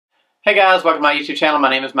Hey guys, welcome to my YouTube channel. My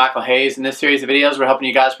name is Michael Hayes. In this series of videos, we're helping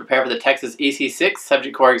you guys prepare for the TExES EC-6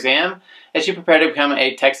 subject core exam as you prepare to become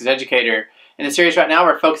a TExES educator. In the series right now,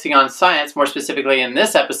 we're focusing on science. More specifically, in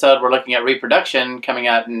this episode, we're looking at reproduction coming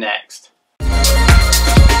up next.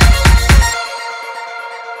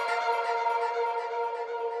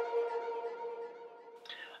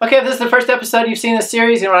 Okay, if this is the first episode you've seen in this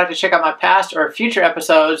series and would like to check out my past or future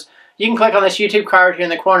episodes, you can click on this YouTube card here in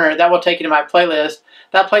the corner. That will take you to my playlist.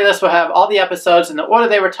 That playlist will have all the episodes in the order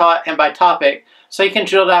they were taught and by topic, so you can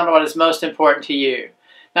drill down to what is most important to you.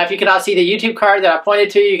 Now, if you cannot see the YouTube card that I pointed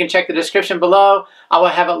to, you can check the description below. I will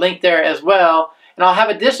have it linked there as well. And I'll have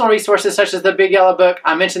additional resources such as the Big Yellow Book.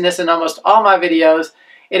 I mention this in almost all my videos.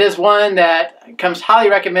 It is one that comes highly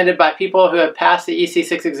recommended by people who have passed the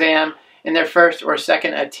EC-6 exam in their first or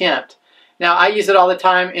second attempt. Now, I use it all the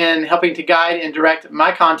time in helping to guide and direct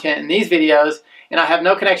my content in these videos, and I have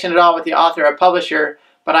no connection at all with the author or publisher,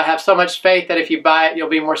 but I have so much faith that if you buy it, you'll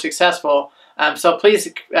be more successful. So please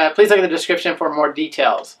look at the description for more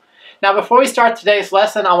details. Now, before we start today's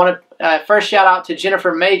lesson, I want to first shout out to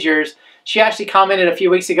Jennifer Majors. She actually commented a few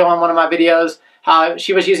weeks ago on one of my videos how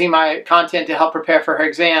she was using my content to help prepare for her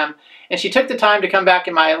exam. And she took the time to come back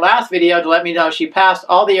in my last video to let me know she passed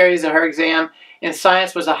all the areas of her exam, and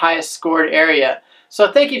science was the highest scored area.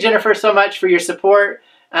 So thank you, Jennifer, so much for your support.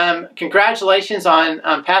 Congratulations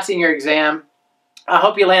on passing your exam. I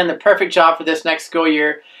hope you land the perfect job for this next school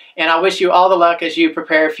year, and I wish you all the luck as you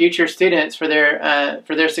prepare future students for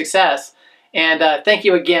their success. And thank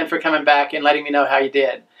you again for coming back and letting me know how you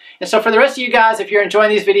did. And so for the rest of you guys, if you're enjoying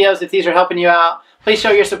these videos, if these are helping you out, please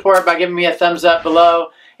show your support by giving me a thumbs up below.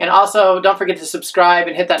 And also, don't forget to subscribe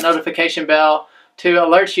and hit that notification bell to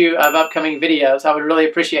alert you of upcoming videos. I would really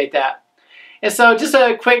appreciate that. And so just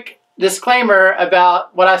a quick disclaimer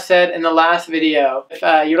about what I said in the last video. If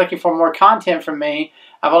you're looking for more content from me,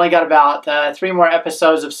 I've only got about 3 more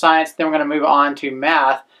episodes of science, then we're going to move on to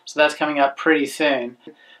math, so that's coming up pretty soon.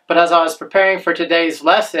 But as I was preparing for today's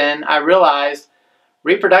lesson, I realized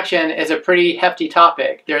reproduction is a pretty hefty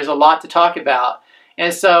topic. There's a lot to talk about.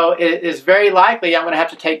 And so it is very likely I'm going to have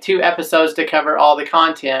to take 2 episodes to cover all the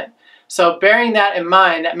content. So bearing that in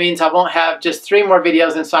mind, that means I won't have just 3 more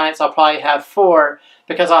videos in science. I'll probably have 4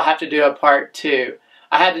 because I'll have to do a part 2.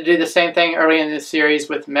 I had to do the same thing early in this series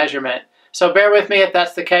with measurement. So bear with me if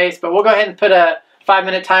that's the case, but we'll go ahead and put a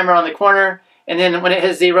 5-minute timer on the corner, and then when it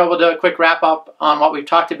hits 0, we'll do a quick wrap up on what we've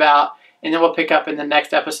talked about, and then we'll pick up in the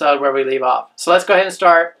next episode where we leave off. So let's go ahead and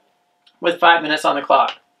start with 5 minutes on the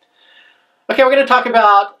clock. Okay, we're going to talk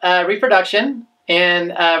about reproduction, and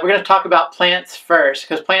we're going to talk about plants first,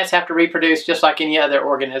 because plants have to reproduce just like any other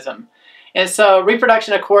organism. And so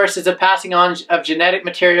reproduction, of course, is a passing on of genetic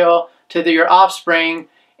material to your offspring.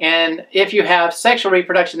 And if you have sexual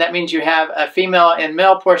reproduction, that means you have a female and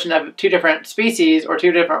male portion of 2 different species or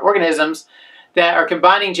 2 different organisms that are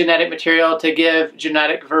combining genetic material to give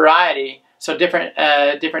genetic variety. So I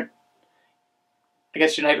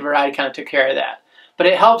guess genetic variety kind of took care of that. But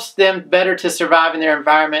it helps them better to survive in their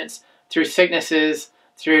environments through sicknesses,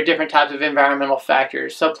 through different types of environmental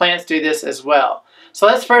factors. So plants do this as well. So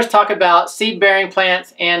let's first talk about seed-bearing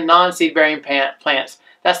plants and non-seed-bearing plants.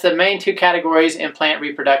 That's the main 2 categories in plant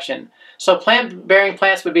reproduction. So plant-bearing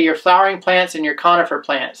plants would be your flowering plants and your conifer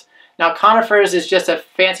plants. Now, conifers is just a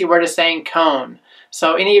fancy word of saying cone.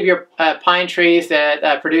 So any of your pine trees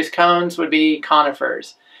that produce cones would be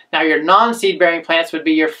conifers. Now, your non-seed-bearing plants would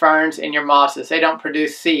be your ferns and your mosses. They don't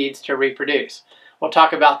produce seeds to reproduce. We'll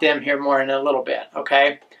talk about them here more in a little bit,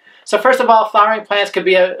 okay? So first of all, flowering plants could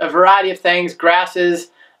be a variety of things,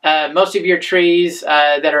 grasses, most of your trees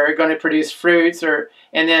that are going to produce fruits,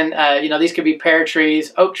 and then these could be pear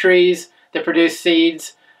trees, oak trees that produce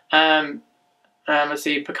seeds. Let's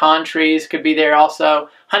see, pecan trees could be there also.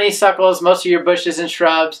 Honeysuckles, most of your bushes and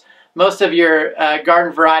shrubs, most of your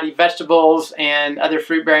garden variety vegetables and other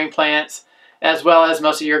fruit-bearing plants, as well as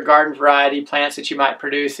most of your garden variety plants that you might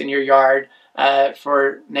produce in your yard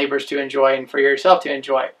for neighbors to enjoy and for yourself to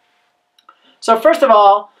enjoy. So first of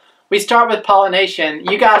all, we start with pollination.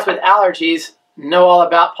 You guys with allergies know all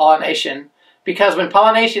about pollination, because when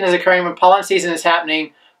pollination is occurring, when pollen season is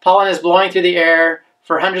happening, pollen is blowing through the air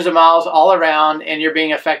for hundreds of miles all around, and you're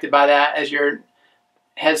being affected by that as your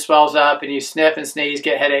head swells up and you sniff and sneeze,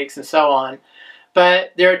 get headaches, and so on.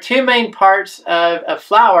 But there are 2 main parts of a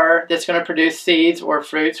flower that's going to produce seeds or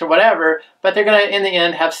fruits or whatever, but they're going to, in the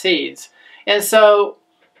end, have seeds. And so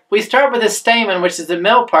we start with the stamen, which is the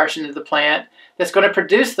male portion of the plant, that's going to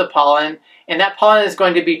produce the pollen, and that pollen is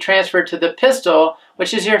going to be transferred to the pistil,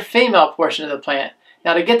 which is your female portion of the plant.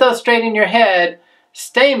 Now, to get those straight in your head,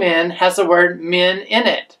 stamen has the word men in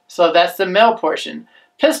it, so that's the male portion.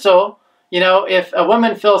 Pistil you know, if a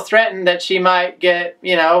woman feels threatened that she might get,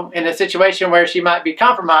 you know, in a situation where she might be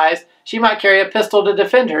compromised, she might carry a pistol to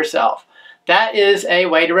defend herself. That is a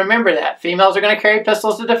way to remember that. Females are going to carry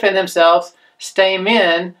pistols to defend themselves.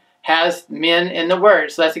 Stamen has men in the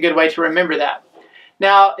word, so that's a good way to remember that.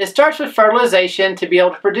 Now, it starts with fertilization to be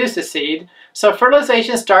able to produce a seed. So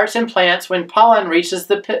fertilization starts in plants when pollen reaches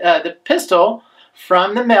the pistil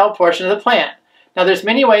from the male portion of the plant. Now, there's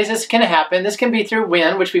many ways this can happen. This can be through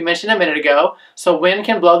wind, which we mentioned a minute ago. So wind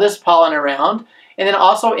can blow this pollen around. And then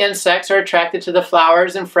also insects are attracted to the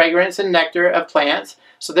flowers and fragrance and nectar of plants.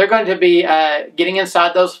 So they're going to be getting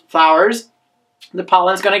inside those flowers. The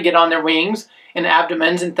pollen's going to get on their wings and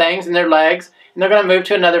abdomens and things and their legs. And they're going to move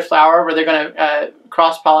to another flower where they're going to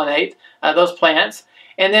cross-pollinate those plants.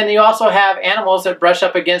 And then you also have animals that brush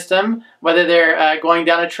up against them, whether they're going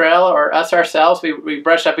down a trail or us ourselves, we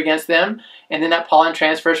brush up against them. And then that pollen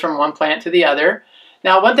transfers from one plant to the other.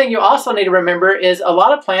 Now, one thing you also need to remember is a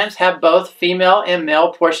lot of plants have both female and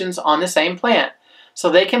male portions on the same plant. So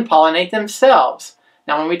they can pollinate themselves.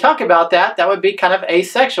 Now, when we talk about that, that would be kind of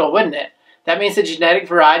asexual, wouldn't it? That means the genetic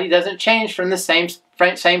variety doesn't change from the same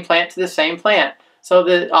plant to the same plant. So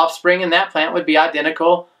the offspring in that plant would be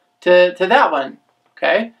identical to that one.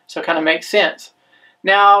 Okay? So it kind of makes sense.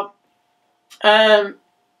 Now, kind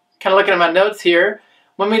of looking at my notes here,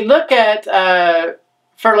 when we look at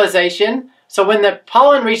fertilization, so when the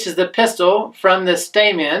pollen reaches the pistil from the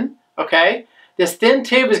stamen, okay, this thin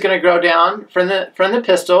tube is going to grow down from the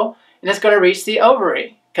pistil, and it's going to reach the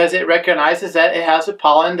ovary because it recognizes that it has a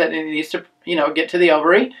pollen that it needs to, you know, get to the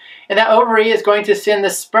ovary, and that ovary is going to send the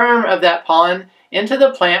sperm of that pollen into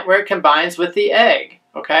the plant where it combines with the egg.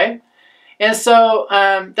 Okay, and so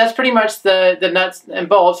that's pretty much the nuts and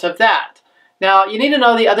bolts of that. Now, you need to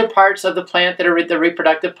know the other parts of the plant that are the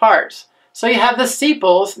reproductive parts. So you have the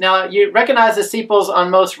sepals. Now, you recognize the sepals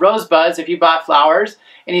on most rosebuds if you buy flowers,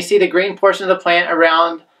 and you see the green portion of the plant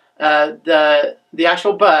around the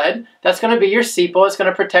actual bud. That's going to be your sepal. It's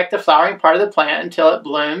going to protect the flowering part of the plant until it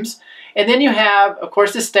blooms. And then you have, of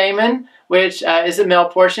course, the stamen, which is the male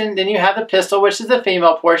portion. Then you have the pistil, which is the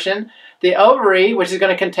female portion. The ovary, which is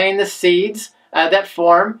going to contain the seeds that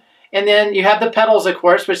form. And then you have the petals, of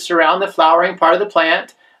course, which surround the flowering part of the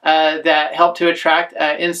plant that help to attract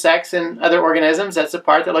insects and other organisms. That's the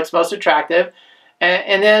part that looks most attractive.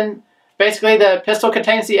 And then basically the pistil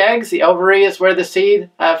contains the eggs. The ovary is where the seed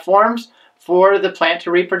forms for the plant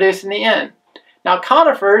to reproduce in the end. Now,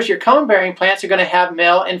 conifers, your cone-bearing plants, are going to have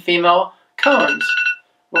male and female cones.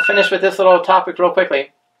 We'll finish with this little topic real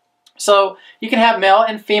quickly. So you can have male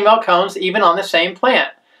and female cones even on the same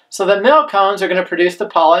plant. So the male cones are going to produce the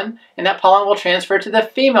pollen, and that pollen will transfer to the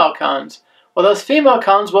female cones. Well, those female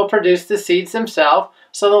cones will produce the seeds themselves,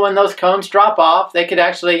 so that when those cones drop off, they could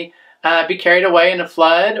actually be carried away in a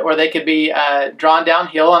flood, or they could be drawn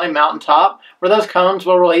downhill on a mountaintop, where those cones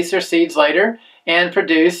will release their seeds later and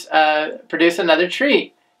produce another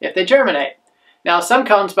tree if they germinate. Now, some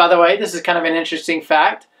cones, by the way, this is kind of an interesting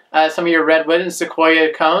fact, some of your redwood and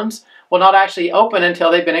sequoia cones will not actually open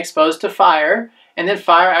until they've been exposed to fire. And then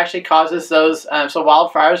fire actually causes those, so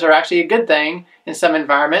wildfires are actually a good thing in some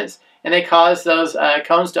environments, and they cause those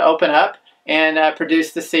cones to open up and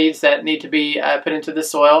produce the seeds that need to be put into the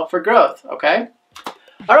soil for growth, okay?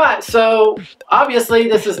 All right, so obviously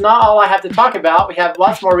this is not all I have to talk about. We have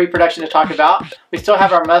lots more reproduction to talk about. We still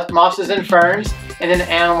have our mosses and ferns, and then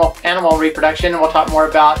animal reproduction, and we'll talk more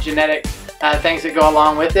about genetic things that go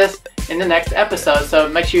along with this in the next episode, so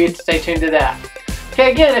make sure you stay tuned to that.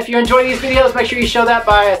 Okay, again, if you enjoy these videos, make sure you show that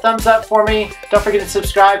by a thumbs up for me. Don't forget to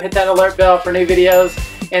subscribe, hit that alert bell for new videos,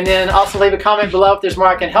 and then also leave a comment below if there's more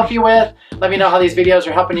I can help you with. Let me know how these videos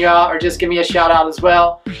are helping you out, or just give me a shout out as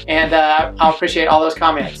well, and I'll appreciate all those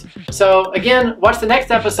comments. So again, watch the next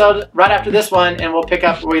episode right after this one, and we'll pick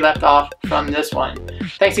up where we left off from this one.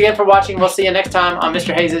 Thanks again for watching. We'll see you next time on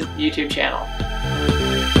Mr. Hayes' YouTube channel.